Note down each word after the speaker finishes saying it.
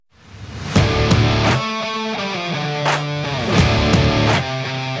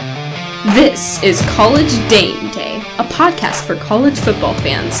This is College Dame Day, a podcast for college football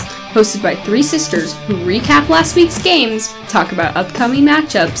fans, hosted by three sisters who recap last week's games, talk about upcoming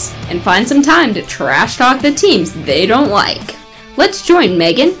matchups, and find some time to trash talk the teams they don't like. Let's join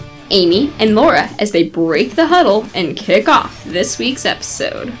Megan, Amy, and Laura as they break the huddle and kick off this week's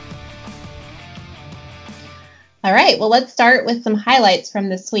episode. All right, well, let's start with some highlights from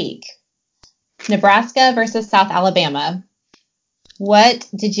this week. Nebraska versus South Alabama. What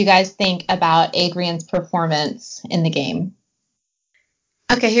did you guys think about Adrian's performance in the game?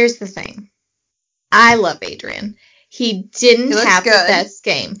 Okay, here's the thing. I love Adrian. He didn't have the best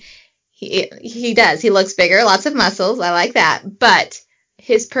game. He does. He looks bigger, lots of muscles. I like that. But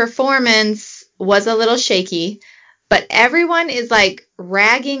his performance was a little shaky. But everyone is,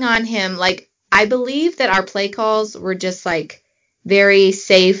 ragging on him. I believe that our play calls were just, very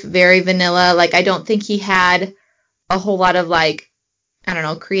safe, very vanilla. I don't think he had a whole lot of,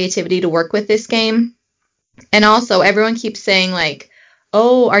 creativity to work with this game. And also, everyone keeps saying,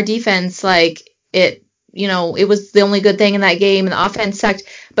 oh, our defense, it was the only good thing in that game, and the offense sucked.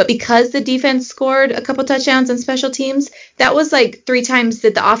 But because the defense scored a couple touchdowns on special teams, that was, 3 times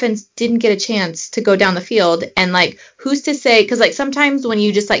that the offense didn't get a chance to go down the field. And, who's to say, because, sometimes when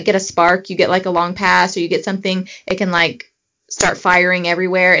you just, get a spark, you get, a long pass, or you get something, it can, start firing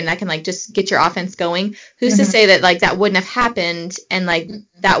everywhere, and that can just get your offense going. Who's to say that that wouldn't have happened and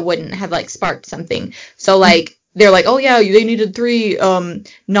that wouldn't have sparked something? So they're oh yeah, they needed 3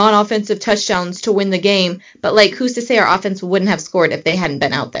 non-offensive touchdowns to win the game, but who's to say our offense wouldn't have scored if they hadn't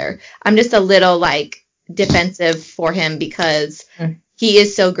been out there? I'm just a little defensive for him because he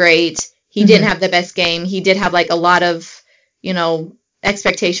is so great. He didn't have the best game. He did have a lot of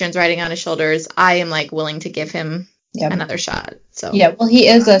expectations riding on his shoulders. I am willing to give him another shot. So yeah, well, he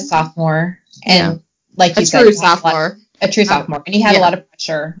is a sophomore, and you said, a true sophomore, and he had a lot of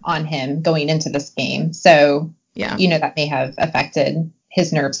pressure on him going into this game. So that may have affected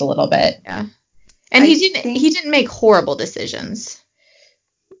his nerves a little bit. Yeah, and he didn't make horrible decisions.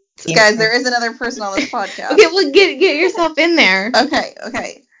 So guys, there is another person on this podcast. Okay, well, get yourself in there.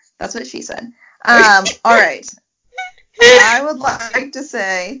 Okay, that's what she said. All right, I would like to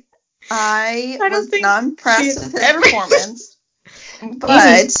say. I was not impressed with his performance.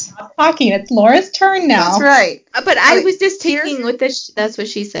 But stop talking. It's Laura's turn now. That's right. But I was just taking with this. That's what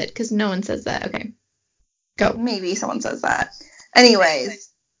she said, because no one says that. Okay. Go. Maybe someone says that.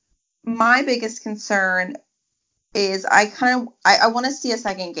 Anyways, my biggest concern is I want to see a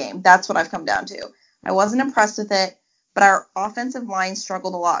second game. That's what I've come down to. I wasn't impressed with it, but our offensive line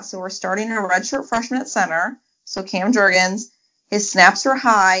struggled a lot. So we're starting a redshirt freshman at center. So Cam Jurgens. His snaps were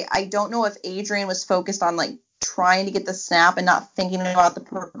high. I don't know if Adrian was focused on trying to get the snap and not thinking about the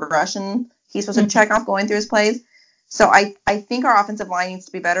progression he's supposed to check off going through his plays. So I think our offensive line needs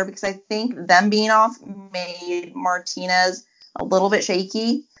to be better, because I think them being off made Martinez a little bit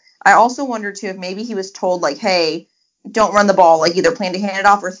shaky. I also wonder too if maybe he was told hey, don't run the ball, either plan to hand it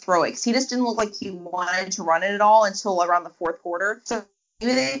off or throw it, because he just didn't look like he wanted to run it at all until around the fourth quarter. So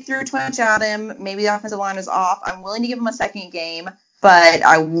maybe they threw too much at him. Maybe the offensive line is off. I'm willing to give him a second game, but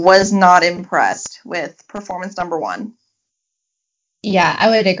I was not impressed with performance number 1. Yeah, I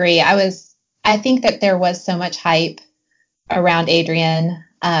would agree. I think that there was so much hype around Adrian,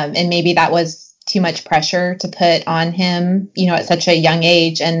 and maybe that was too much pressure to put on him, at such a young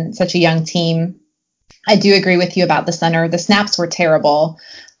age and such a young team. I do agree with you about the center. The snaps were terrible.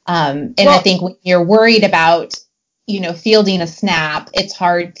 I think when you're worried about fielding a snap, it's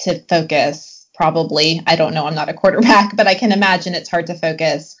hard to focus, probably. I don't know. I'm not a quarterback, but I can imagine it's hard to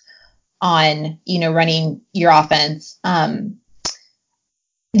focus on, running your offense.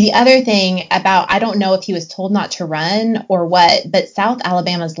 The other thing I don't know if he was told not to run or what, but South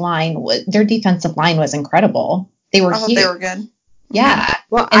Alabama's their defensive line was incredible. They were huge. They were good. Yeah.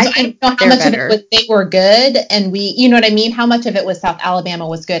 Well, I don't know how much of it was they were good, and we, what I mean? How much of it was South Alabama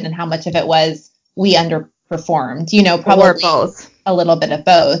was good, and how much of it was we underperformed, probably or both. A little bit of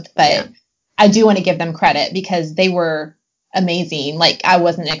both, but I do want to give them credit because they were amazing. I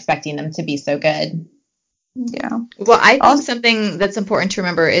wasn't expecting them to be so good. Yeah. Well, I think something that's important to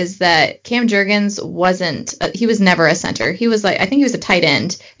remember is that Cam Jurgens he was never a center. He was I think he was a tight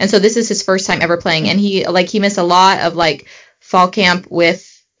end. And so this is his first time ever playing. And he missed a lot of fall camp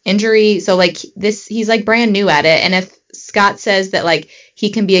with injury. So he's brand new at it. And if Scott says that he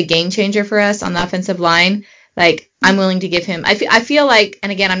can be a game changer for us on the offensive line, I'm willing to give him, I feel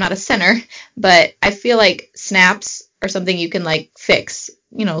and again, I'm not a center, but I feel snaps are something you can fix,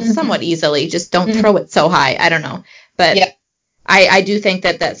 somewhat easily. Just don't throw it so high. I don't know. But I do think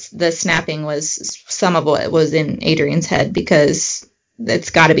that the snapping was some of what was in Adrian's head, because it's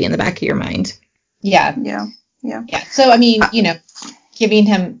got to be in the back of your mind. Yeah. So, I mean, giving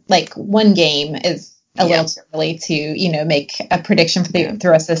him like one game is a little too early to, make a prediction for the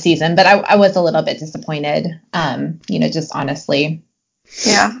rest of the season. But I was a little bit disappointed, just honestly.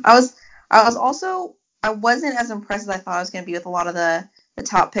 Yeah, I wasn't as impressed as I thought I was going to be with a lot of the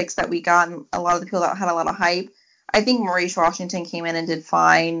top picks that we got and a lot of the people that had a lot of hype. I think Maurice Washington came in and did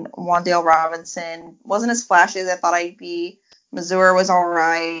fine. Wan'Dale Robinson wasn't as flashy as I thought I'd be. Mazur was all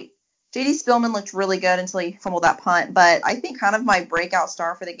right. J.D. Spielman looked really good until he fumbled that punt. But I think kind of my breakout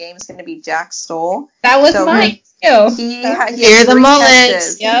star for the game is going to be Jack Stoll. That was mine, too. He had the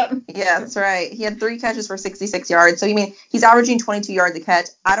mullet. Yep. Yeah, that's right. He had 3 catches for 66 yards. So, he's averaging 22 yards a catch.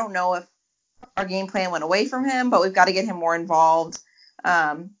 I don't know if our game plan went away from him, but we've got to get him more involved.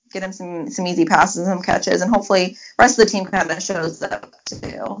 Get him some easy passes and some catches, and hopefully the rest of the team kind of shows up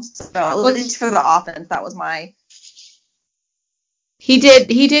too. So at least for the offense, that was my. He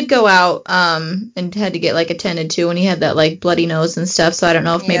did go out and had to get like attended to when he had that like bloody nose and stuff. So I don't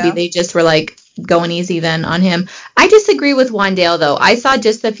know if maybe they just were like going easy then on him. I disagree with Wan'Dale though. I saw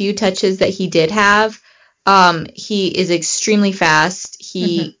just the few touches that he did have. He is extremely fast.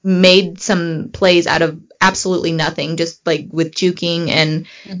 He made some plays out of absolutely nothing, just like with juking and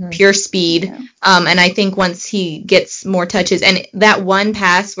pure speed. Yeah. And I think once he gets more touches, and that one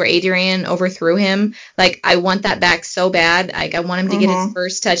pass where Adrian overthrew him, like I want that back so bad. Like I want him to get his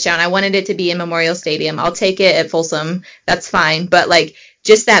first touchdown. I wanted it to be in Memorial Stadium. I'll take it at Folsom. That's fine. But like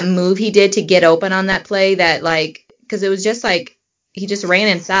just that move he did to get open on that play, that like, because it was just like he just ran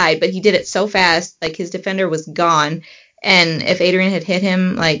inside, but he did it so fast, like his defender was gone. And if Adrian had hit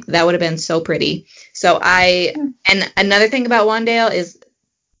him, like that would have been so pretty. So and another thing about Wan'Dale is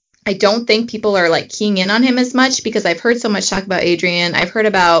I don't think people are like keying in on him as much because I've heard so much talk about Adrian. I've heard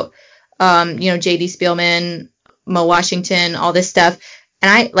about, J.D. Spielman, Mo Washington, all this stuff.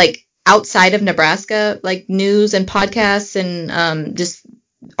 And I like outside of Nebraska, like news and podcasts and just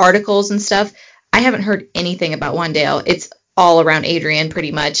articles and stuff, I haven't heard anything about Wan'Dale. It's all around Adrian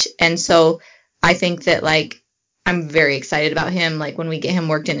pretty much. And so I think that like, I'm very excited about him. Like when we get him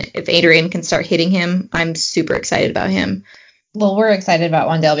worked in, if Adrian can start hitting him, I'm super excited about him. Well, we're excited about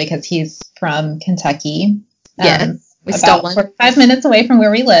Wan'Dale because he's from Kentucky. We stole one. 45 minutes away from where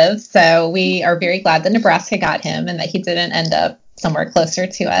we live. So we are very glad that Nebraska got him and that he didn't end up somewhere closer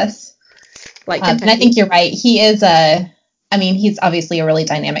to us. Like and I think you're right. He is he's obviously a really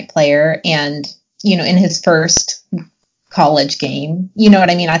dynamic player. And, in his first college game, you know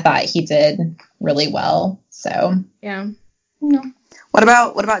what I mean? I thought he did really well. So yeah. What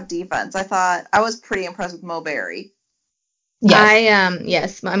about defense? I thought I was pretty impressed with Mo Berry. Yes.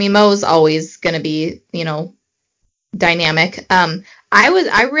 Yes. I mean, Mo's always going to be, dynamic.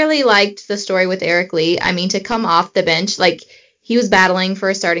 I really liked the story with Eric Lee. I mean, to come off the bench, like he was battling for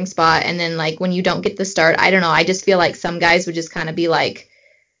a starting spot, and then like when you don't get the start, I don't know. I just feel like some guys would just kind of be like,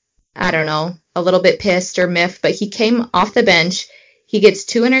 I don't know, a little bit pissed or miffed. But he came off the bench. He gets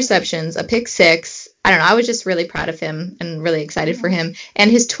 2 interceptions, a pick 6. I don't know. I was just really proud of him and really excited for him. And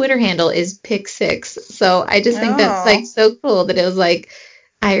his Twitter handle is pick 6. So I just think that's like so cool that it was like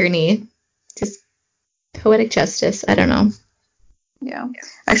irony, just poetic justice. I don't know. Yeah.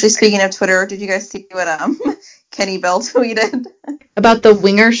 Actually, speaking of Twitter, did you guys see what Kenny Bell tweeted about the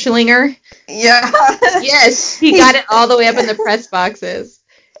winger schlinger? Yeah. Yes, he got it all the way up in the press boxes.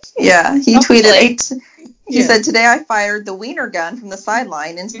 Yeah, he tweeted. He said, "Today I fired the wiener gun from the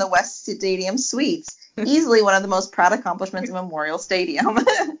sideline into the West Stadium suites. Easily one of the most proud accomplishments in Memorial Stadium."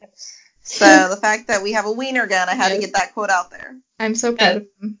 So the fact that we have a wiener gun, I had to get that quote out there. I'm so proud of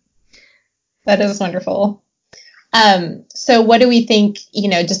him. That is wonderful. So what do we think,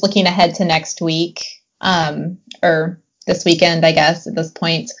 just looking ahead to next week, or this weekend, I guess, at this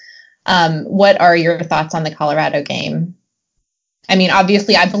point, what are your thoughts on the Colorado game? I mean,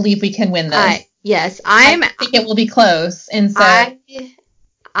 obviously, I believe we can win this. Yes, I think it will be close. And so I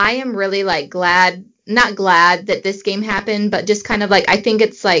am really like not glad that this game happened, but just kind of like, I think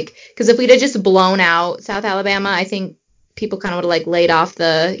it's like, because if we'd have just blown out South Alabama, I think people kind of would have like laid off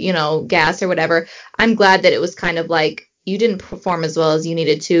the, gas or whatever. I'm glad that it was kind of like, you didn't perform as well as you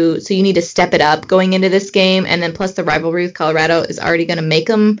needed to, so you need to step it up going into this game. And then plus the rivalry with Colorado is already going to make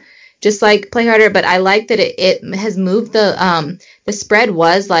them just like play harder. But I like that it has moved the spread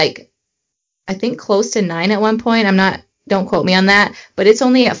was like, I think close to 9 at one point. Don't quote me on that, but it's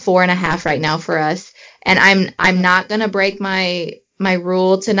only at 4.5 right now for us. And I'm not going to break my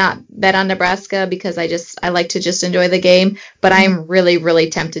rule to not bet on Nebraska because I like to just enjoy the game, but I'm really, really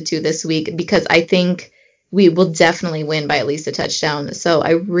tempted to this week because I think we will definitely win by at least a touchdown. So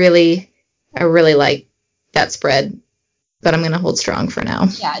I really like that spread. but I'm going to hold strong for now.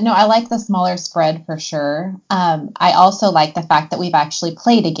 Yeah, no, I like the smaller spread for sure. I also like the fact that we've actually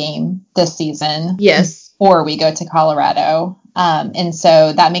played a game this season. Yes. Before we go to Colorado. And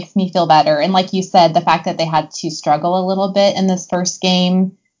so that makes me feel better. And like you said, the fact that they had to struggle a little bit in this first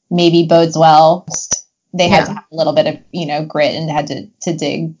game maybe bodes well. They had to have a little bit of, grit and had to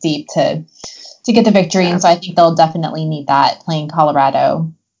dig deep to get the victory. And so I think they'll definitely need that playing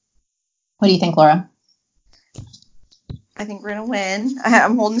Colorado. What do you think, Laura? I think we're going to win.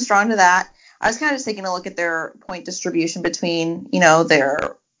 I'm holding strong to that. I was kind of just taking a look at their point distribution between,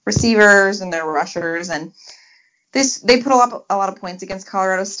 their receivers and their rushers. And they put a lot of points against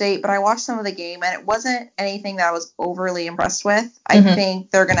Colorado State, but I watched some of the game, and it wasn't anything that I was overly impressed with. I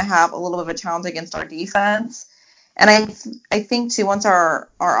think they're going to have a little bit of a challenge against our defense. And I think, too, once our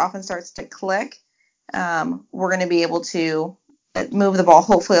offense starts to click, we're going to be able to move the ball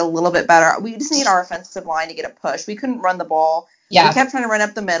hopefully a little bit better. We just need our offensive line to get a push. We couldn't run the ball. Yeah. We kept trying to run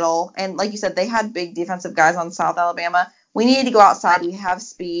up the middle. And like you said, they had big defensive guys on South Alabama. We needed to go outside. We have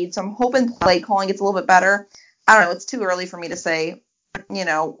speed. So I'm hoping play calling gets a little bit better. I don't know. It's too early for me to say,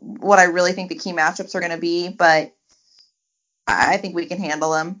 what I really think the key matchups are going to be. But I think we can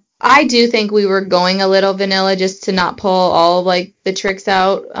handle them. I do think we were going a little vanilla just to not pull all of, the tricks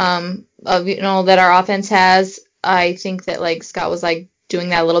out of, that our offense has. I think that, Scott was, doing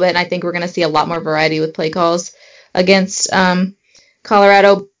that a little bit, and I think we're going to see a lot more variety with play calls against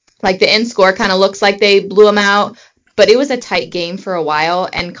Colorado. The end score kind of looks like they blew them out, but it was a tight game for a while,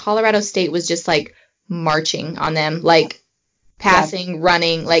 and Colorado State was just, marching on them, passing,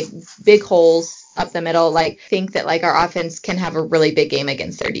 running, big holes up the middle. Think that, our offense can have a really big game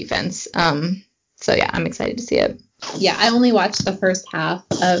against their defense. So, yeah, I'm excited to see it. Yeah, I only watched the first half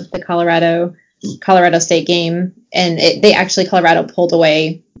of the Colorado State game, and Colorado pulled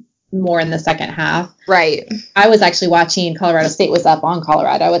away more in the second half. Right. I was actually watching Colorado State was up on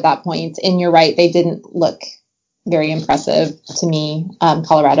Colorado at that point, and you're right, they didn't look very impressive to me.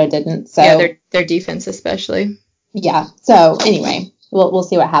 Colorado didn't. So yeah, their defense especially. Yeah. So anyway, we'll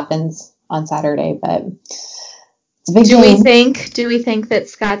see what happens on Saturday, but it's a big game. Do we think that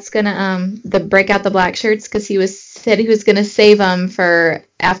Scott's gonna break out the black shirts because he said he was gonna save them for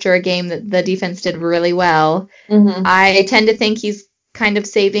after a game that the defense did really well? Mm-hmm. I tend to think he's kind of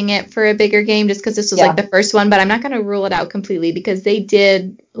saving it for a bigger game just because this was the first one, but I'm not gonna rule it out completely because they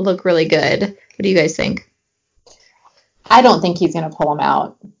did look really good. What do you guys think? I don't think he's gonna pull them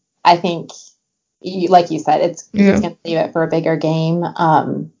out. I think, like you said, he's gonna save it for a bigger game.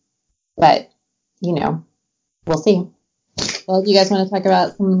 But we'll see. Well, do you guys want to talk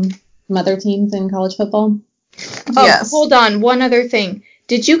about some other teams in college football? Oh, yes. Hold on. One other thing.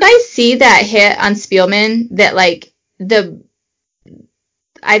 Did you guys see that hit on Spielman that,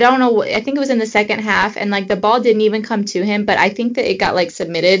 I don't know, I think it was in the second half, and, the ball didn't even come to him, but I think that it got,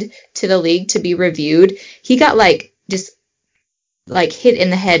 submitted to the league to be reviewed. He got, just hit in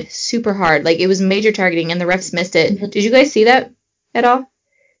the head super hard. It was major targeting, and the refs missed it. Mm-hmm. Did you guys see that at all?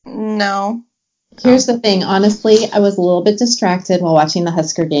 No. Here's the thing. Honestly, I was a little bit distracted while watching the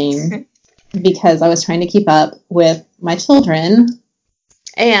Husker game because I was trying to keep up with my children.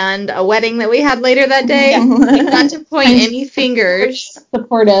 And a wedding that we had later that day. Not to point any fingers.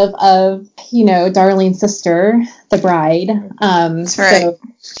 Supportive of, Darlene's sister, the bride. That's right. So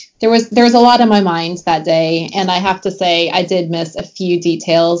there was a lot on my mind that day. And I have to say, I did miss a few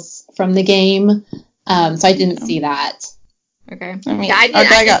details from the game. So I didn't see that. Okay.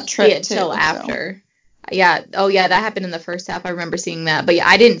 I didn't see it till after. Yeah. Oh, yeah. That happened in the first half. I remember seeing that. But yeah,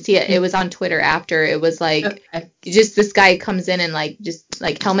 I didn't see it. It was on Twitter after. It was just this guy comes in and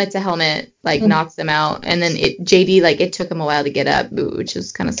helmet to helmet, knocks them out. And then JD, it took him a while to get up, which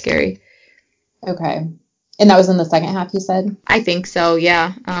was kind of scary. Okay. And that was in the second half, you said? I think so.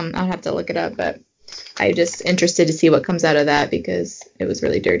 Yeah. I'll have to look it up, but I'm just interested to see what comes out of that because it was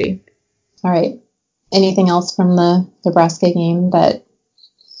really dirty. All right. Anything else from the Nebraska game that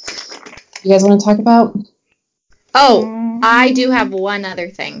you guys want to talk about? Oh, I do have one other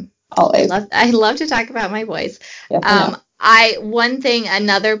thing. Always. I love to talk about my boys. Yes,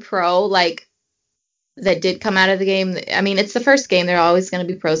 Another pro that did come out of the game. I mean, it's the first game. There are always going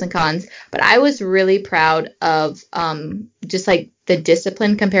to be pros and cons, but I was really proud of just the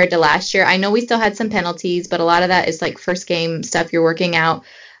discipline compared to last year. I know we still had some penalties, but a lot of that is first game stuff you're working out.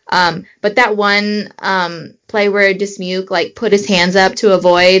 But that one play where Dismuke put his hands up to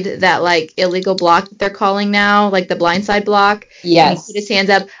avoid that illegal block that they're calling now, the blindside block. Yes. He put his hands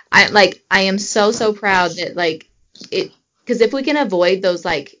up. I am so proud that it, because if we can avoid those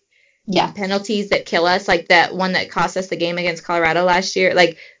penalties that kill us, like that one that cost us the game against Colorado last year.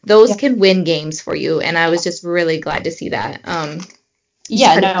 Like those can win games for you, and I was just really glad to see that.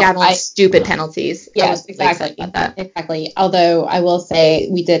 Stupid penalties. Yes, exactly. About that. Exactly. Although I will say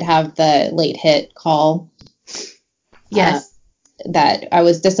we did have the late hit call. Yes. That I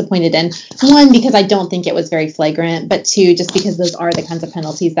was disappointed in. One, because I don't think it was very flagrant, but two, just because those are the kinds of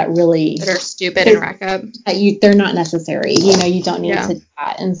penalties that are stupid and rack up. They're not necessary. You don't need to do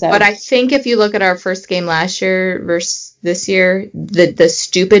that. And so, but I think if you look at our first game last year versus this year, the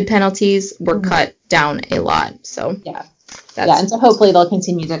stupid penalties were cut down a lot. So and so hopefully they'll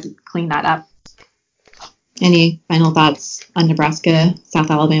continue to clean that up. Any final thoughts on Nebraska, South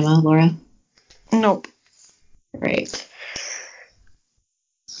Alabama, Laura? Nope. Great.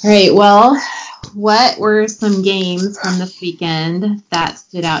 All right, well, what were some games from this weekend that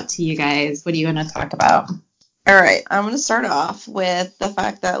stood out to you guys? What do you want to talk about? All right, I'm going to start off with the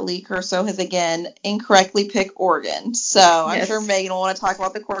fact that Lee Curso has again incorrectly picked Oregon. So I'm sure Megan will want to talk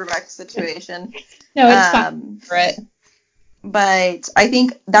about the quarterback situation. No, it's fine for it. But I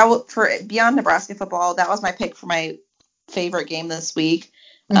think that for beyond Nebraska football, that was my pick for my favorite game this week.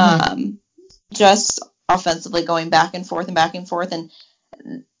 Just offensively going back and forth, and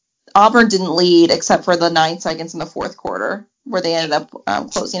Auburn didn't lead except for the 9 seconds in the fourth quarter where they ended up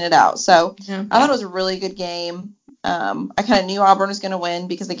closing it out. So I thought it was a really good game. I kind of knew Auburn was going to win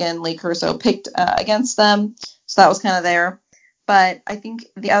because, again, Lee Curso picked against them. So that was kind of there. But I think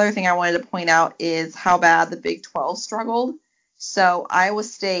the other thing I wanted to point out is how bad the Big 12 struggled. So Iowa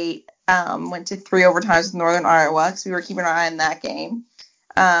State went to 3 overtimes with Northern Iowa because we were keeping an eye on that game.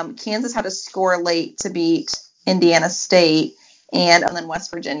 Kansas had to score late to beat Indiana State. And then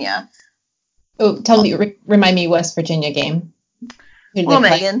West Virginia. Oh, remind me West Virginia game. Well,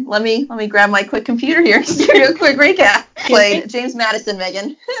 Megan, let me grab my quick computer here and give you a quick recap. Played James Madison,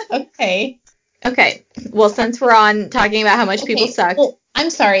 Megan. Okay. Well, since we're on talking about how much people suck. Well, I'm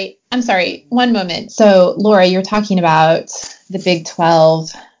sorry. 1 moment. So, Laura, you're talking about the Big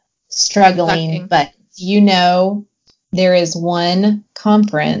 12 struggling, but there is one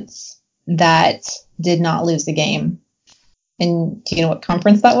conference that did not lose the game. And do you know what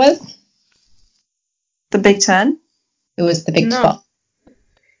conference that was? The Big 10? It was the Big 12.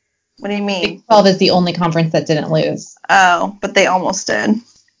 What do you mean? Big 12 is the only conference that didn't lose. Oh, but they almost did.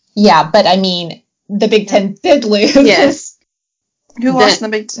 Yeah, but I mean, the Big 10 did lose. Yes. Who lost in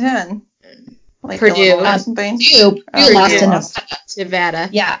the Big 10? Like Purdue. Purdue lost to Nevada.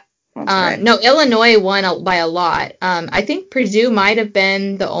 Yeah. Right. No, Illinois won by a lot. I think Purdue might have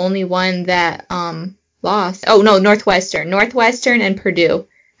been the only one that lost. Oh, no, Northwestern and Purdue.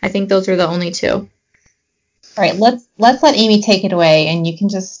 I think those are the only two. All right, let's let Amy take it away, and you can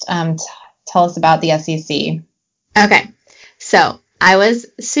just tell us about the SEC. Okay, so I was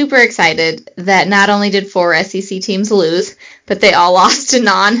super excited that not only did 4 SEC teams lose, but they all lost to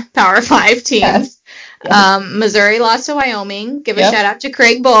non-Power 5 teams. Yes. Missouri lost to Wyoming. Give a shout out to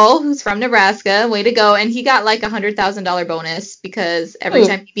Craig Bull, who's from Nebraska. Way to go. And he got like $100,000 bonus because every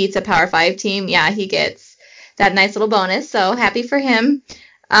time he beats a Power 5 team, he gets that nice little bonus. So happy for him.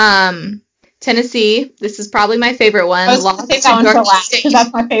 Tennessee, this is probably my favorite one. I was going to say that one for last because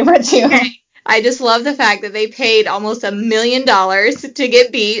that's my favorite too. Okay. I just love the fact that they paid almost $1 million to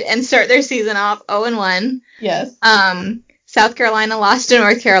get beat and start their season off 0-1. Yes. South Carolina lost to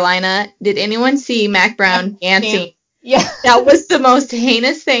North Carolina. Did anyone see Mac Brown dancing? Yeah. That was the most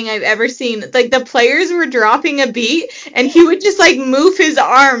heinous thing I've ever seen. Like, the players were dropping a beat, and he would just, like, move his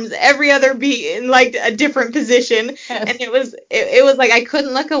arms every other beat in, like, a different position. Yes. And it was like, I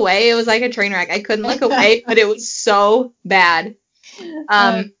couldn't look away. It was like a train wreck. I couldn't look away, but it was so bad.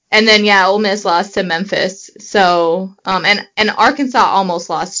 And then, Ole Miss lost to Memphis. So, and Arkansas almost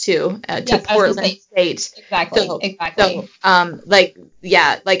lost, too, to Portland State. Exactly. So,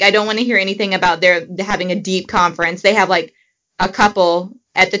 I don't want to hear anything about their having a deep conference. They have, like, a couple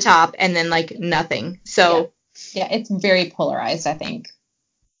at the top and then, like, nothing. So. Yeah, it's very polarized, I think.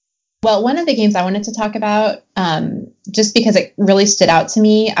 Well, one of the games I wanted to talk about, just because it really stood out to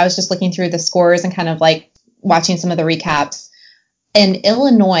me, I was just looking through the scores and kind of, like, watching some of the recaps. And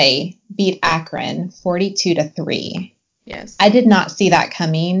Illinois beat Akron 42-3. Yes. I did not see that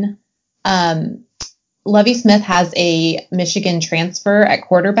coming. Lovie Smith has a Michigan transfer at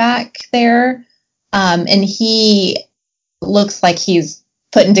quarterback there. And he looks like he's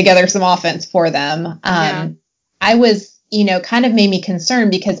putting together some offense for them. I was, kind of made me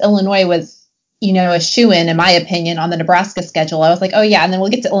concerned because Illinois was, a shoo-in, in my opinion, on the Nebraska schedule. I was like, oh, yeah, and then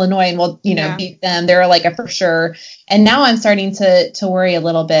we'll get to Illinois and we'll, beat them. They're like a for sure. And now I'm starting to worry a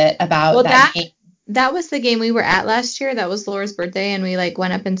little bit about that game. that was the game we were at last year. That was Laura's birthday, and we like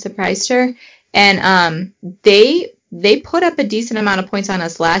went up and surprised her. And they put up a decent amount of points on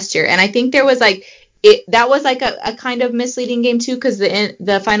us last year, and I think there was like that was like a kind of misleading game too, because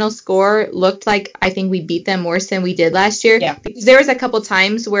the final score looked like I think we beat them worse than we did last year. Yeah. Because there was a couple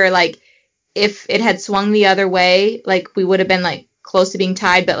times where like if it had swung the other way, like we would have been like close to being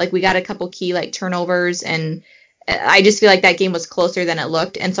tied, but like we got a couple key like turnovers, and I just feel like that game was closer than it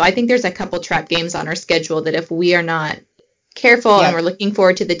looked. And so I think there's a couple trap games on our schedule that if we are not careful and we're looking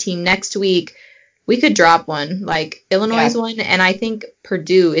forward to the team next week, we could drop one. Like Illinois is one, and I think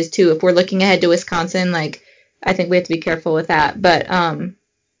Purdue is too. If we're looking ahead to Wisconsin, like I think we have to be careful with that. But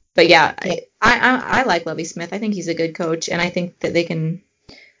yeah, I like Lovie Smith. I think he's a good coach, and I think that they can.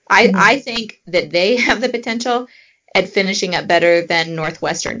 I think that they have the potential at finishing up better than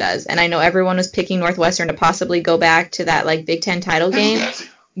Northwestern does. And I know everyone was picking Northwestern to possibly go back to that like Big Ten title game,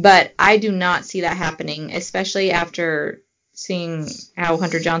 but I do not see that happening, especially after seeing how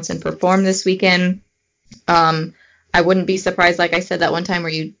Hunter Johnson performed this weekend. I wouldn't be surprised, like I said that one time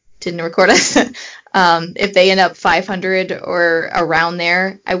where you didn't record us, if they end up 500 or around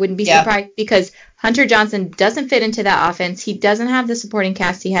there. I wouldn't be surprised because Hunter Johnson doesn't fit into that offense. He doesn't have the supporting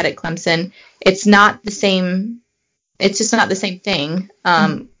cast he had at Clemson. It's not the same. It's just not the same thing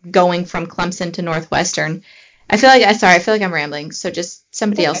going from Clemson to Northwestern. I feel like I'm rambling, so just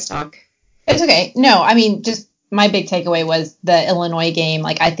somebody else talk. It's okay. No, I mean, just my big takeaway was the Illinois game.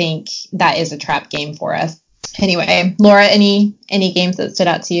 Like, I think that is a trap game for us. Anyway, Laura, any games that stood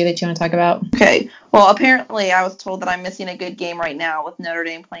out to you that you want to talk about? Okay. Well, apparently I was told that I'm missing a good game right now with Notre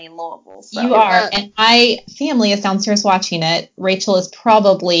Dame playing Louisville. So. You are, and my family is downstairs watching it. Rachel is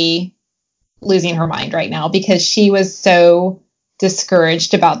probably losing her mind right now because she was so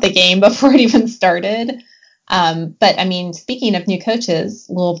discouraged about the game before it even started. But I mean, speaking of new coaches,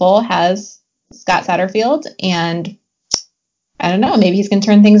 Louisville has Scott Satterfield, and I don't know, maybe he's going to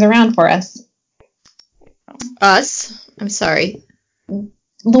turn things around for us. Us? I'm sorry.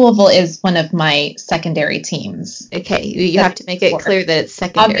 Louisville is one of my secondary teams. Okay, you have to make it clear that it's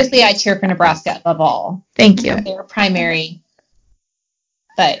secondary. Obviously, I cheer for Nebraska above all. Thank you. They're primary.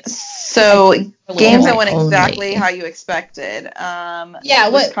 But so games that went exactly how you expected.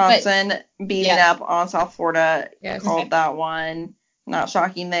 Wisconsin beating up on South Florida. Called that one. Not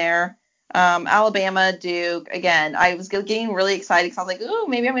shocking there. Alabama, Duke. Again, I was getting really excited because I was like, ooh,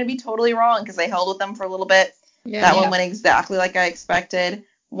 maybe I'm going to be totally wrong because they held with them for a little bit. That one went exactly like I expected.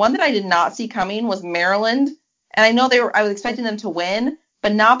 One that I did not see coming was Maryland. And I know I was expecting them to win,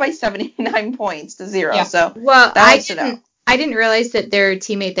 but not by 79 points to 0. Yeah. So I didn't realize that their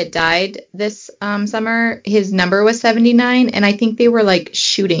teammate that died this summer, his number was 79, and I think they were like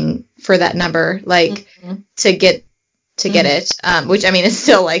shooting for that number, like to get it, which I mean is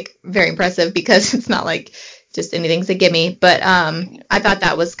still like very impressive because it's not like just anything's a gimme. But I thought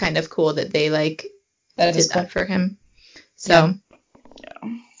that was kind of cool that they like did that for him. So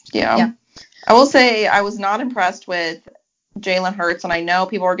yeah. I will say I was not impressed with Jalen Hurts, and I know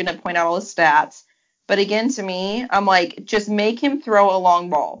people are going to point out all his stats. But again, to me, I'm like, just make him throw a long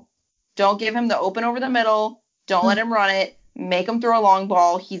ball. Don't give him the open over the middle. Don't let him run it. Make him throw a long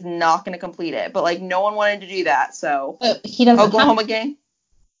ball. He's not going to complete it. But, like, no one wanted to do that. So, he doesn't Oklahoma game?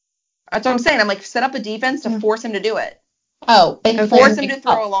 That's what I'm saying. I'm like, set up a defense to force him to do it. Oh. Force him to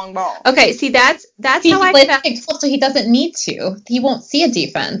throw a long ball. Okay, see, that's how I felt. So he doesn't need to. He won't see a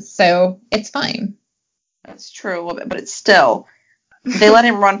defense. So, it's fine. That's true a little bit. But it's still... They let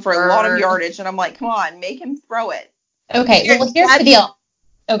him run for a lot of yardage, and I'm like, come on, make him throw it. Okay, well, here's the deal.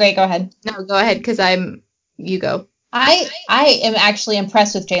 Okay, go ahead. No, go ahead, because you go. I am actually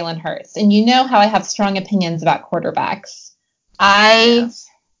impressed with Jalen Hurts, and you know how I have strong opinions about quarterbacks. I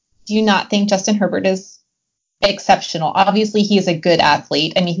do not think Justin Herbert is exceptional. Obviously, he's a good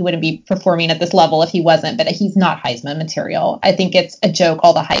athlete. I mean, he wouldn't be performing at this level if he wasn't, but he's not Heisman material. I think it's a joke,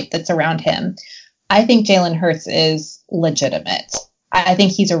 all the hype that's around him. I think Jalen Hurts is legitimate. I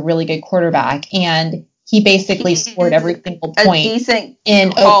think he's a really good quarterback, and he basically scored every single point. A decent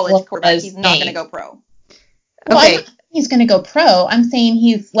in college quarterback. He's not going to go pro. Well, okay. I don't think he's going to go pro. I'm saying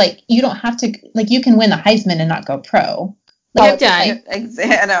he's like, you don't have to, like, you can win the Heisman and not go pro. Like, done.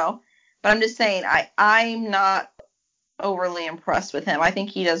 I know. But I'm just saying, I'm not overly impressed with him. I think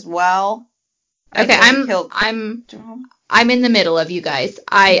he does well. Okay, I'm in the middle of you guys.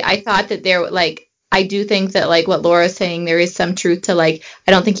 I thought that there, like, I do think that, like, what Laura's saying, there is some truth to, like,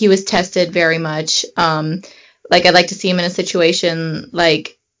 I don't think he was tested very much. Like, I'd like to see him in a situation,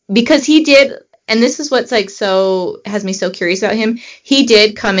 like, because he did, and this is what's like has me so curious about him. He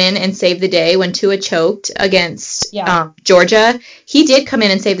did come in and save the day when Tua choked against Georgia. He did come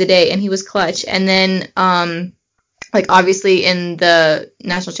in and save the day, and he was clutch. And then, obviously in the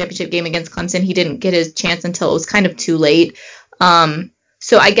national championship game against Clemson, he didn't get his chance until it was kind of too late.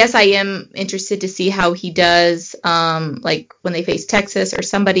 So I guess I am interested to see how he does, when they face Texas or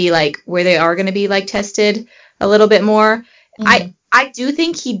somebody where they are going to be tested a little bit more. Mm-hmm. I do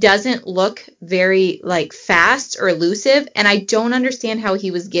think he doesn't look very fast or elusive, and I don't understand how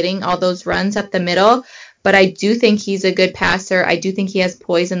he was getting all those runs up the middle, but I do think he's a good passer. I do think he has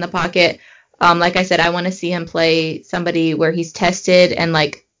poise in the pocket. Like I said, I want to see him play somebody where he's tested and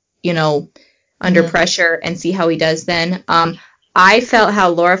under pressure and see how he does then. I felt how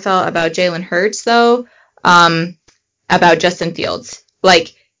Laura felt about Jalen Hurts, though, about Justin Fields.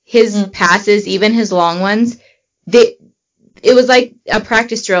 His passes, even his long ones, it was like a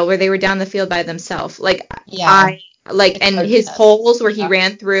practice drill where they were down the field by themselves. And his holes where he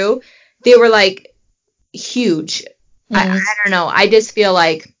ran through, they were, huge. I don't know. I just feel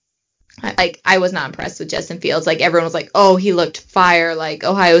I was not impressed with Justin Fields. Everyone was oh, he looked fire,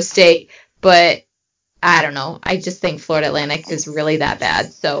 Ohio State. But I don't know. I just think Florida Atlantic is really that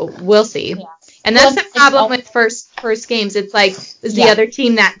bad. So we'll see. Yeah. And that's the problem with first games. It's is the other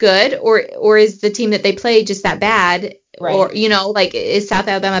team that good, or is the team that they play just that bad? Right. Or is South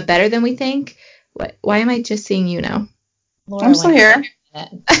Alabama better than we think? Why am I just seeing you now? Laura, I'm still here. I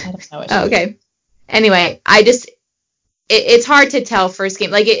don't know what okay. Anyway, it's hard to tell first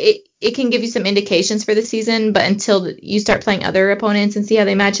game. It can give you some indications for the season, but until you start playing other opponents and see how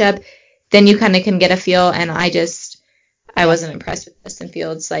they match up, then you kind of can get a feel. And I wasn't impressed with Justin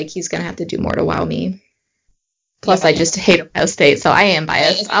Fields. He's going to have to do more to wow me. Plus, I just hate Ohio State, so I am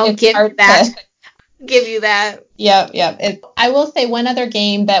biased. I'll give you that. Yep. I will say one other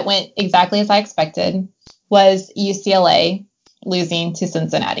game that went exactly as I expected was UCLA losing to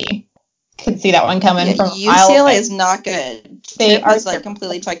Cincinnati. Could see that one coming from UCLA is not good. They are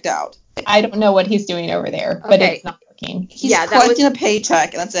completely checked out. I don't know what he's doing over there, but it's not working. He's collecting a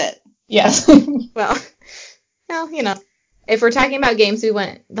paycheck, and that's it. Yes. Well, if we're talking about games we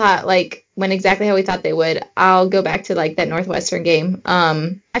went exactly how we thought they would, I'll go back to that Northwestern game.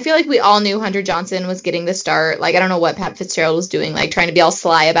 I feel we all knew Hunter Johnson was getting the start. I don't know what Pat Fitzgerald was doing, trying to be all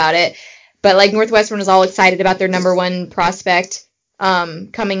sly about it. But Northwestern was all excited about their number one prospect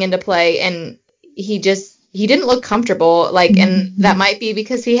coming into play, and he didn't look comfortable. And that might be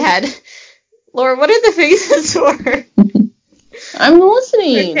because he had Laura. What are the faces for? I'm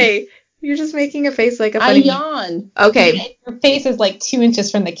listening. Okay. You're just making a face like a funny... I yawn. Okay. Your face is 2 inches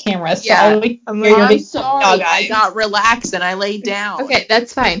from the camera, so I'm sorry. I got relaxed and I laid down. Okay,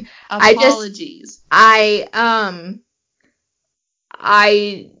 that's fine. Apologies. I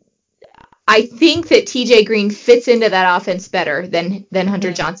think that TJ Green fits into that offense better than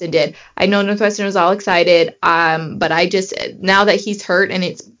Hunter Johnson did. I know Northwestern was all excited, but I just, now that he's hurt and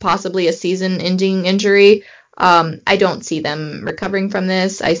it's possibly a season-ending injury, I don't see them recovering from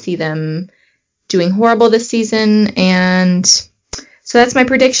this. I see them doing horrible this season, and so that's my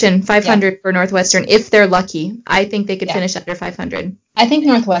prediction, 500 for Northwestern, if they're lucky. I think they could finish under 500. I think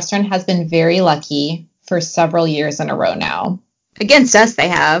Northwestern has been very lucky for several years in a row now. Against us, they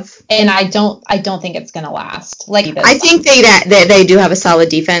have. And I don't think it's going to last. I think they do have a solid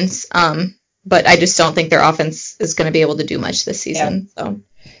defense, but I just don't think their offense is going to be able to do much this season. So,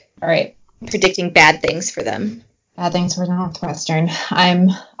 all right. Predicting bad things for them. Bad things for Northwestern.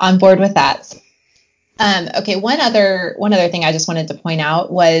 I'm on board with that. Okay, one other thing I just wanted to point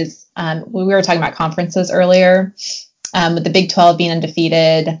out was we were talking about conferences earlier. With the Big 12 being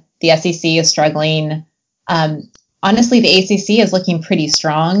undefeated, the SEC is struggling. Honestly, the ACC is looking pretty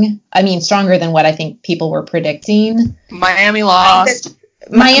strong. I mean, stronger than what I think people were predicting. Miami lost.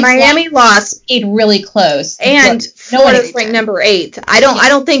 Miami lost. Stayed really close. And Florida's ranked number 8. I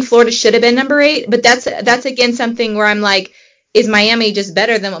don't think Florida should have been number 8, but that's again something where I'm is Miami just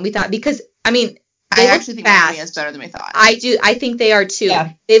better than what we thought? Because I actually think Miami is better than we thought. I do. I think they are too.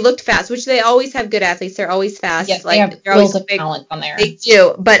 Yeah. They looked fast, which they always have good athletes. They're always fast. Yes, they have always of talent on there. They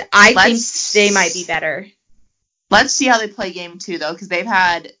do, but I think they might be better. Let's see how they play game 2 though, because they've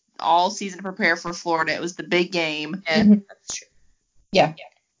had all season to prepare for Florida. It was the big game. Yeah, that's true. Yeah.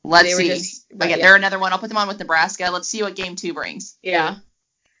 Let's see. They're another one. I'll put them on with Nebraska. Let's see what game 2 brings. Yeah.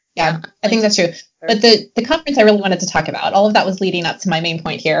 Yeah, I think that's true. But the conference I really wanted to talk about, all of that was leading up to my main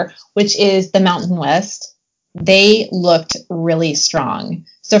point here, which is the Mountain West. They looked really strong.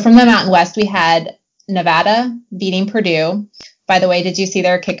 So from the Mountain West, we had Nevada beating Purdue. By the way, did you see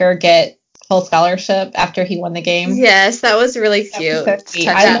their kicker get full scholarship after he won the game. Yes, that was really cute. That was so sweet.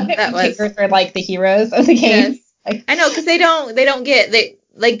 I love that kickers are like the heroes of the game. Yes. I know, because they don't get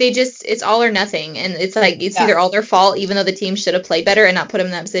it's all or nothing, and it's like it's either all their fault, even though the team should have played better and not put them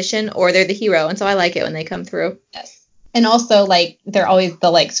in that position, or they're the hero, and so I like it when they come through. Yes. And also, like, they're always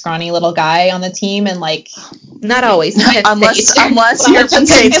the, like, scrawny little guy on the team, and, like... Not always. unless you're a Penn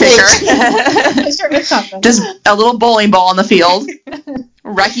State kicker. Just a little bowling ball on the field,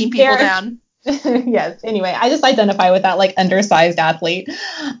 wrecking people down. Yes, anyway, I just identify with that, like, undersized athlete.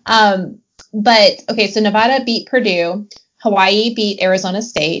 But, okay, so Nevada beat Purdue. Hawaii beat Arizona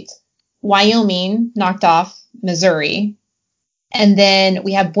State. Wyoming knocked off Missouri. And then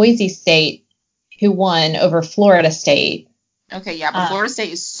we have Boise State, who won over Florida State. Okay, yeah, but Florida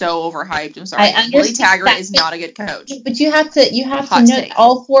State is so overhyped. I'm sorry. Willie Taggart is not a good coach. But you have to know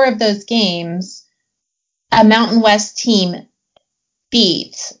all 4 of those games, a Mountain West team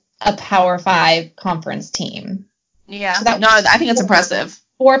beat a Power 5 conference team. Yeah. So I think it's impressive.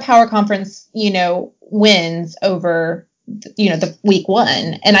 4 Power Conference, wins over the week 1,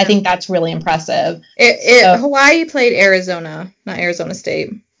 and I think that's really impressive. Hawaii played Arizona, not Arizona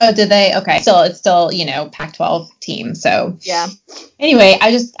State. Oh, did they? Okay. It's still, Pac-12 team. So yeah. Anyway,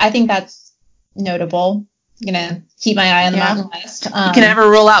 I think that's notable. I'm gonna keep my eye on the Mountain West. You can never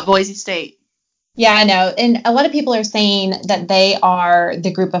rule out Boise State. Yeah, I know. And a lot of people are saying that they are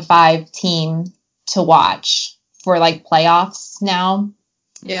the group of 5 team to watch for like playoffs now.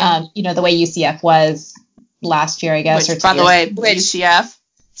 Yeah. The way UCF was last year, I guess. Which, by the way, UCF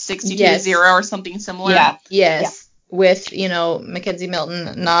 62-0 or something similar. Yeah. Yes. Yeah. With, Mackenzie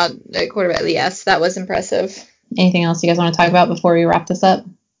Milton not at quarterback. Yes, that was impressive. Anything else you guys want to talk about before we wrap this up?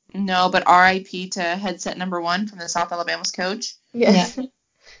 No, but RIP to headset number 1 from the South Alabama's coach. Yes. Yeah.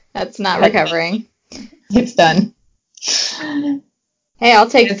 That's not recovering. It's done. Hey, I'll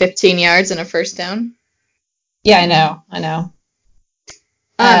take 15 yards and a first down. Yeah, I know.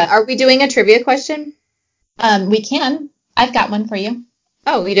 Are we doing a trivia question? We can. I've got one for you.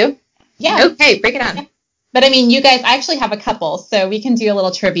 Oh, we do? Yeah. Okay, break it on. Yeah. But you guys, I actually have a couple, so we can do a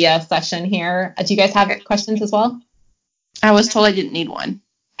little trivia session here. Do you guys have questions as well? I was told I didn't need one.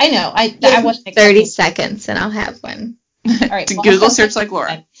 I know. I wasn't 30 seconds, and I'll have one. All right. To Google search like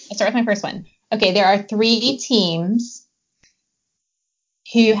Laura. I'll start with my first one. Okay, there are 3 teams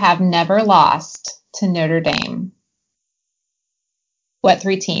who have never lost to Notre Dame. What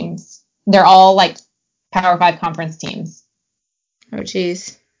 3 teams? They're all, like, Power 5 conference teams. Oh,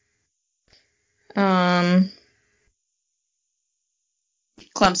 geez. Clemson.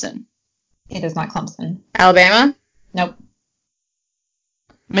 It is not Clemson. Alabama? Nope.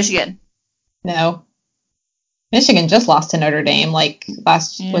 Michigan. No. Michigan just lost to Notre Dame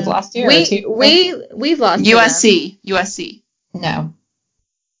last year. We've lost. USC. No.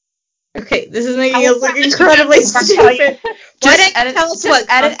 Okay, this is making us look incredibly stupid. Just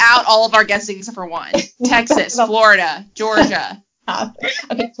edit out all of our guessing except for one. Texas, Florida, Georgia.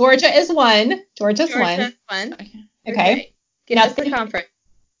 Okay, Georgia is one. Georgia's one. Okay. Get us the conference.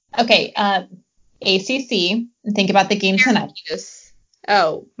 Okay, ACC. Think about the game tonight.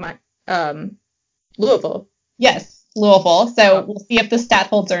 Oh, Louisville. Yes, Louisville. So we'll see if the stat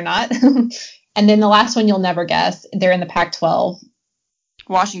holds or not. And then the last one you'll never guess. They're in the Pac-12.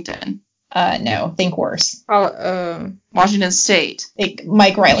 Washington. No, think worse. Washington State. Think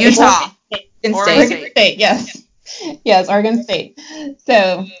Mike Riley. Utah. Oregon State. Yes. Yes, Oregon State.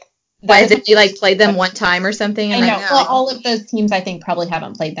 So. Why did you played them one time or something? I know. Well, all of those teams I think probably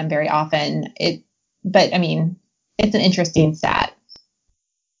haven't played them very often. But it's an interesting stat.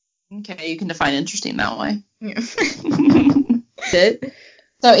 Okay, you can define interesting that way. Yeah.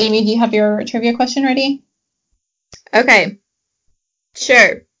 So, Amy, do you have your trivia question ready? Okay.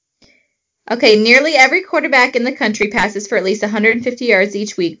 Sure. Okay, nearly every quarterback in the country passes for at least 150 yards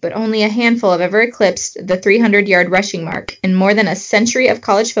each week, but only a handful have ever eclipsed the 300-yard rushing mark. In more than a century of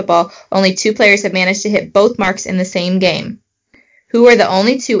college football, only 2 players have managed to hit both marks in the same game. Who are the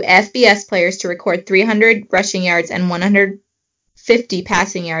only 2 FBS players to record 300 rushing yards and 150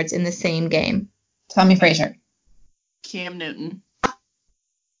 passing yards in the same game? Tommy Frazier. Cam Newton.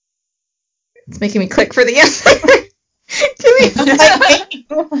 It's making me click for the answer.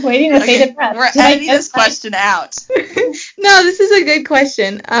 Waiting to say the press. We're editing this question out. No, this is a good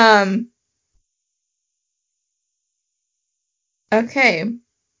question. Okay.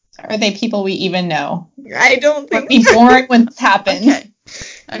 Are they people we even know? I don't think. Be born when this happened.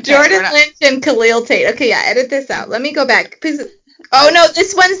 Okay, Jordan Lynch and Khalil Tate. Okay, yeah, edit this out. Let me go back. Oh no,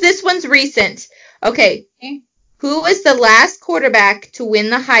 this one's recent. Okay. Who was the last quarterback to win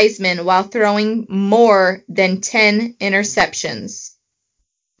the Heisman while throwing more than 10 interceptions?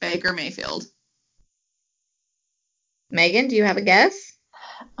 Baker Mayfield. Megan, do you have a guess?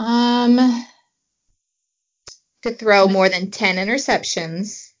 To throw more than 10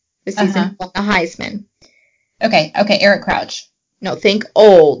 interceptions this season on the Heisman. Okay, Eric Crouch. No, think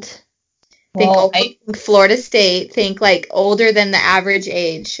old. Think Florida State. Think like older than the average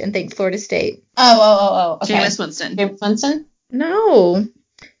age, and think Florida State. Oh. Okay. Jameis Winston. Jameis Winston? No.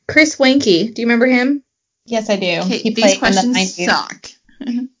 Chris Weinke. Do you remember him? Yes, I do. Okay, He these played in the questions 90s. suck.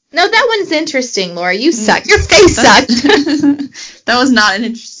 No, that one's interesting, Laura. You suck. Your face sucked. That was not an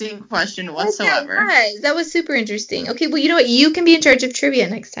interesting question whatsoever. That was super interesting. Okay, well, you know what? You can be in charge of trivia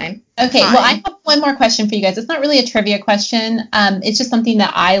next time. Okay, Fine. well, I have one more question for you guys. It's not really a trivia question. It's just something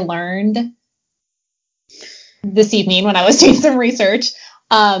that I learned this evening when I was doing some research.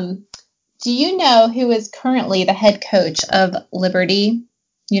 Do you know who is currently the head coach of Liberty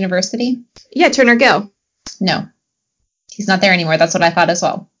University? Yeah, Turner Gill. No. He's not there anymore. That's what I thought as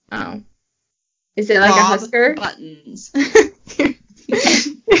well. Oh. Is it like Bob a Husker? Buttons.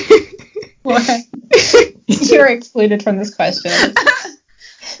 What? You're excluded from this question.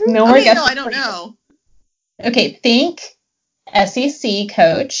 No more guesses. No, I don't know. Okay, think SEC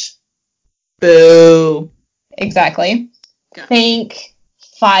coach. Boo. Exactly. Okay. Think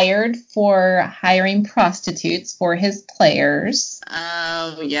fired for hiring prostitutes for his players.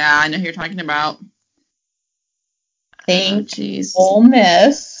 Oh, yeah, I know who you're talking about. Think jeez. Ole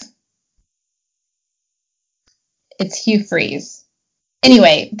Miss. It's Hugh Freeze.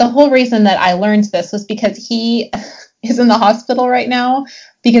 Anyway, the whole reason that I learned this was because he is in the hospital right now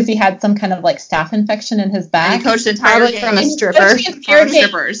because he had some kind of like staph infection in his back. And he coached the entire Probably game. from a And he stripper. coached the entire From game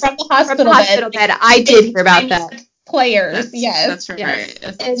strippers. From the From hospital, the hospital bed. I did hear about that. Players, yes. That's right. Yes.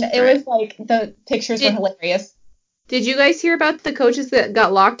 That's And right. it was like, the pictures were hilarious. Did you guys hear about the coaches that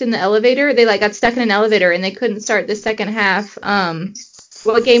got locked in the elevator? They like got stuck in an elevator and they couldn't start the second half.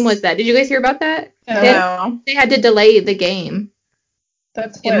 What game was that? Did you guys hear about that? No. They had to delay the game.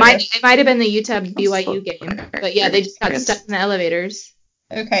 That's It might have been the Utah BYU game, but yeah, they just got Yes. stuck in the elevators.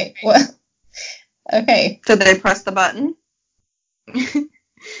 Okay. Well, okay. Did they press the button?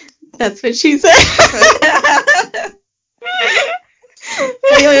 That's what she said.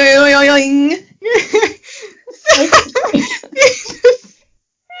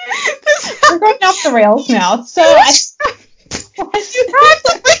 We're going off the rails now. So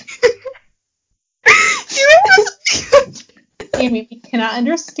Amy, we cannot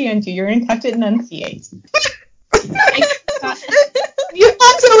understand you. You're going to have to enunciate. You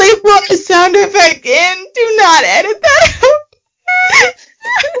absolutely put a sound effect in. Do not edit that out.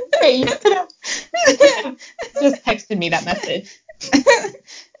 Okay, you could have just texted me that message.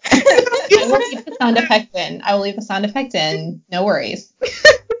 I will leave the sound effect in. No worries.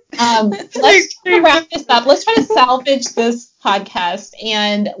 Let's try to wrap this up. Let's try to salvage this podcast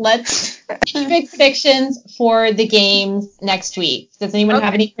and let's make predictions for the games next week. Does anyone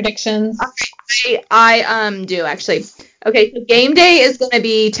have any predictions? I do actually. Okay, so game day is going to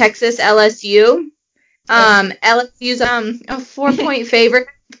be Texas LSU. LSU's a 4-point favorite,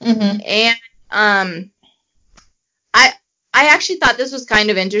 and I actually thought this was kind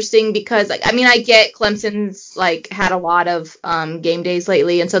of interesting because, like, I mean, I get Clemson's, like, had a lot of game days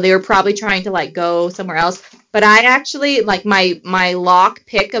lately, and so they were probably trying to, like, go somewhere else. But I actually, like, my lock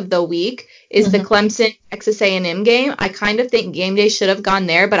pick of the week is the Clemson Texas A&M game. I kind of think game day should have gone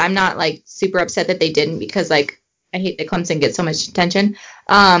there, but I'm not, like, super upset that they didn't because, like, I hate that Clemson gets so much attention.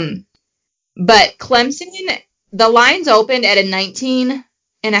 But Clemson, the line's opened at a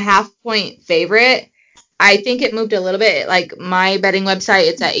 19.5-point favorite. I think it moved a little bit. Like, my betting website,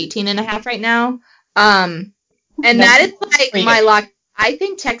 it's at 18.5 right now. And that is, like, my lock. I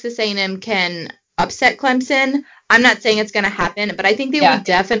think Texas A&M can upset Clemson. I'm not saying it's going to happen, but I think they will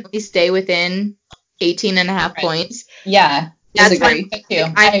definitely stay within 18.5 points. Yeah. That's I agree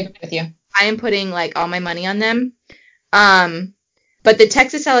with you. I am putting, like, all my money on them. But the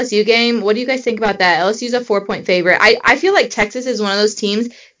Texas LSU game, what do you guys think about that? LSU's a 4-point favorite. I feel like Texas is one of those teams,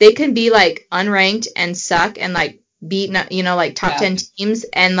 they can be, like, unranked and suck and, like, beat, you know, like, top 10 teams.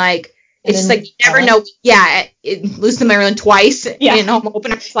 And, like, it's just, like, you never know. Yeah, lose to Maryland twice in home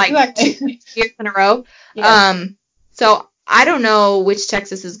openers, like, 2 years in a row. Yeah. So I don't know which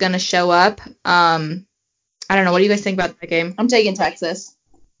Texas is going to show up. I don't know. What do you guys think about that game? I'm taking Texas.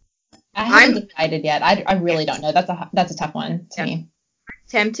 I haven't decided yet. I really don't know. That's a tough one to me.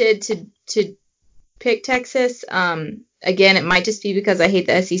 Tempted to pick Texas. Again, it might just be because I hate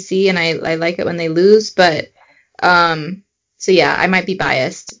the SEC and I like it when they lose, but so yeah, I might be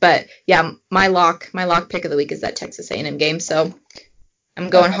biased. But yeah, my lock pick of the week is that Texas A&M game, so I'm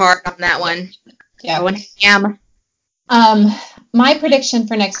going hard on that one. Yeah. Going ham. My prediction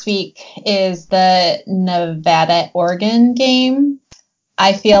for next week is the Nevada-Oregon game.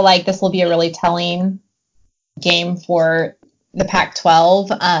 I feel like this will be a really telling game for the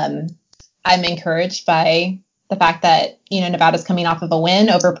Pac-12. I'm encouraged by the fact that, Nevada's coming off of a win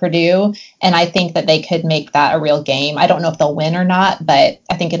over Purdue, and I think that they could make that a real game. I don't know if they'll win or not, but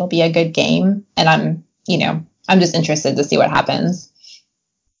I think it'll be a good game, and I'm just interested to see what happens.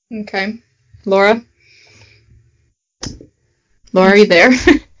 Okay. Laura, are you there?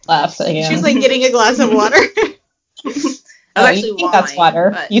 Left again. She's like getting a glass of water. You think that's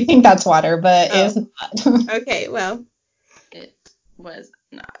water. You think that's water, but it's not. Okay, well. It was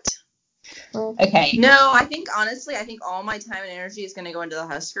not. Okay. No, I think all my time and energy is going to go into the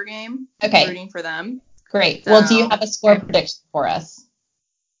Husker game. Okay. Rooting for them. Great. So, well, do you have a score prediction for us?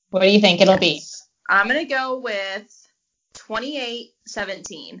 What do you think it'll be? I'm going to go with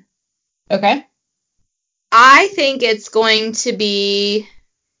 28-17. Okay. I think it's going to be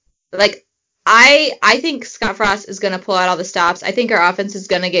I think Scott Frost is going to pull out all the stops. I think our offense is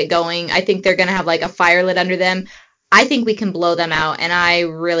going to get going. I think they're going to have a fire lit under them. I think we can blow them out, and I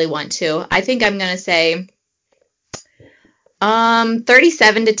really want to. I think I'm going to say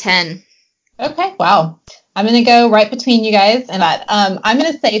 37-10. Okay, wow. I'm going to go right between you guys, and I'm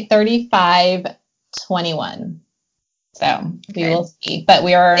going to say 35-21. So we will see, but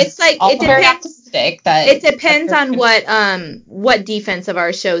we are very optimistic that it depends on what defense of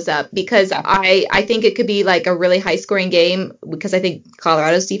ours shows up, because I think it could be a really high scoring game, because I think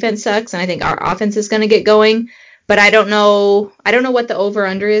Colorado's defense sucks, and I think our offense is going to get going. But I don't know what the over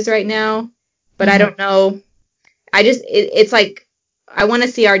under is right now, but I don't know. It's I want to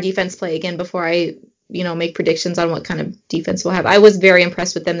see our defense play again before I make predictions on what kind of defense we'll have. I was very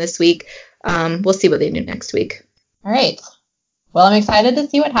impressed with them this week. We'll see what they do next week. All right. Well, I'm excited to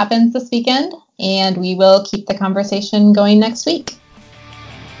see what happens this weekend, and we will keep the conversation going next week.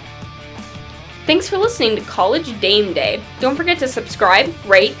 Thanks for listening to College Dame Day. Don't forget to subscribe,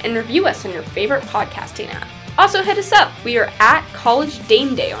 rate, and review us on your favorite podcasting app. Also, hit us up. We are at College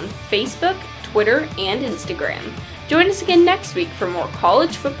Dame Day on Facebook, Twitter, and Instagram. Join us again next week for more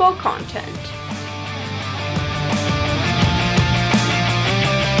college football content.